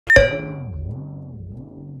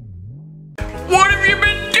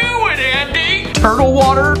turtle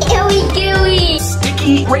water, Gooey gooey,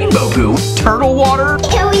 sticky rainbow poo, turtle water,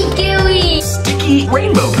 gooey gooey, sticky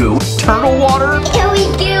rainbow poo, turtle water, gooey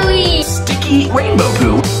gooey, sticky rainbow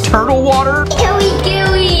poo, turtle water, gooey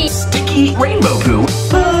gooey. sticky rainbow poo.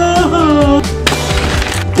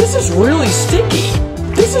 This is really sticky.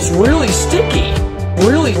 This is really sticky.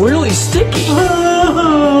 Really, really sticky.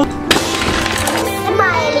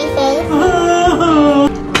 Smiley face.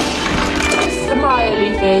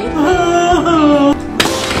 Smiley face.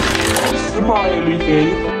 Smiley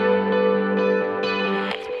face.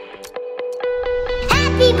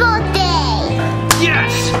 Happy birthday.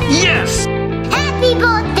 Yes! Yes! Happy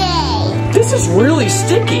birthday. This is really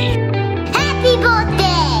sticky. Happy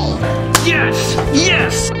birthday. Yes!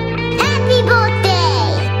 Yes! Happy birthday.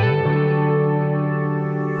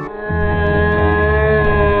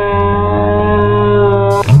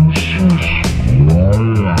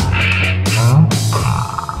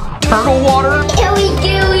 Turtle water, Gooey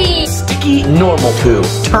gooey, sticky normal poo.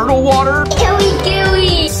 Turtle water, gooey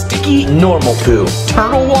gooey, sticky normal poo.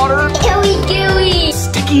 Turtle water, gooey gooey,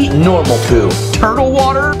 sticky normal poo. Turtle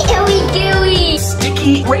water, gooey gooey.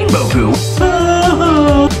 sticky rainbow poo.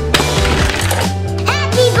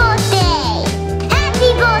 Happy birthday.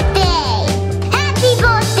 Happy birthday. Happy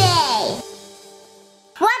birthday.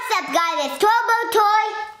 What's up, guys? It's Turbo Toy.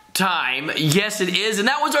 Time, yes it is, and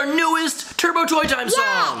that was our newest Turbo Toy Time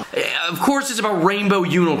song. Of course it's about rainbow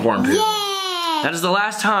unicorn poo. Yeah. That is the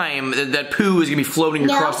last time that poo is gonna be floating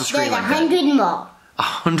across the screen there's like that. 100 more.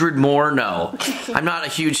 100 more? No. I'm not a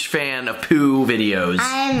huge fan of poo videos.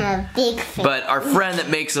 I'm a big fan. But our friend that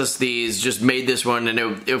makes us these just made this one, and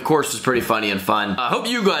it of course was pretty funny and fun. I hope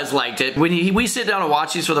you guys liked it. When we sit down and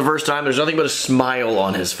watch these for the first time, there's nothing but a smile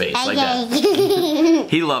on his face like that.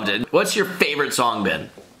 He loved it. What's your favorite song, Ben?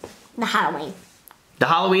 The Halloween. The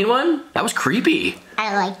Halloween one? That was creepy.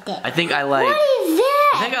 I liked it. I think I like... What is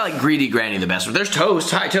that? I think I like Greedy Granny the best. There's Toast.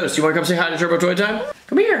 Hi, Toast. You want to come say hi to Turbo Toy Time?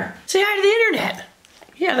 Come here. Say hi to the internet.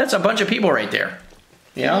 Yeah, that's a bunch of people right there.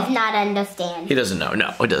 Yeah? He does not understand. He doesn't know.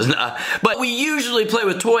 No, he doesn't. But we usually play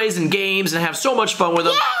with toys and games and have so much fun with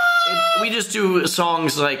them. We just do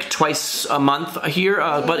songs like twice a month here.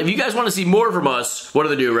 But if you guys want to see more from us, what do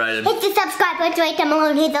they do, Ryan? Hit the subscribe button right down below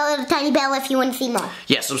and hit the little tiny bell if you want to see more.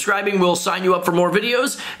 Yeah, subscribing will sign you up for more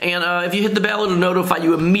videos. And if you hit the bell, it'll notify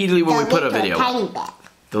you immediately when we put a video up. Tiny bell.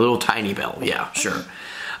 The little tiny bell, yeah, sure.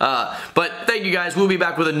 But thank you guys. We'll be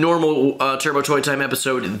back with a normal Turbo Toy Time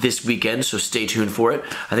episode this weekend, so stay tuned for it.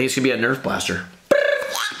 I think it's gonna be a Nerf blaster.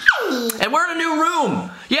 And we're in a new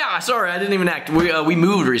room. Yeah, sorry, I didn't even act. We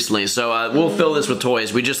moved recently, so we'll fill this with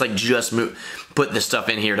toys. We just put this stuff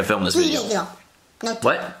in here to film this 2 video. days ago. No,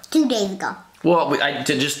 What? 2 days ago. Well, I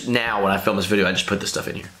did just now when I filmed this video, I just put this stuff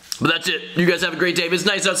in here. But that's it. You guys have a great day. If it's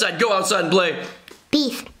nice outside, go outside and play.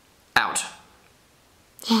 Beef. Out.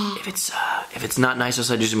 Yeah. If it's not nice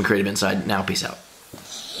outside, do something creative inside. Now, peace out.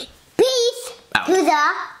 Beef. Out. To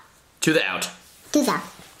the. To the out. To the.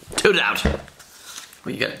 To the out.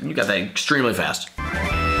 Well, you got that extremely fast.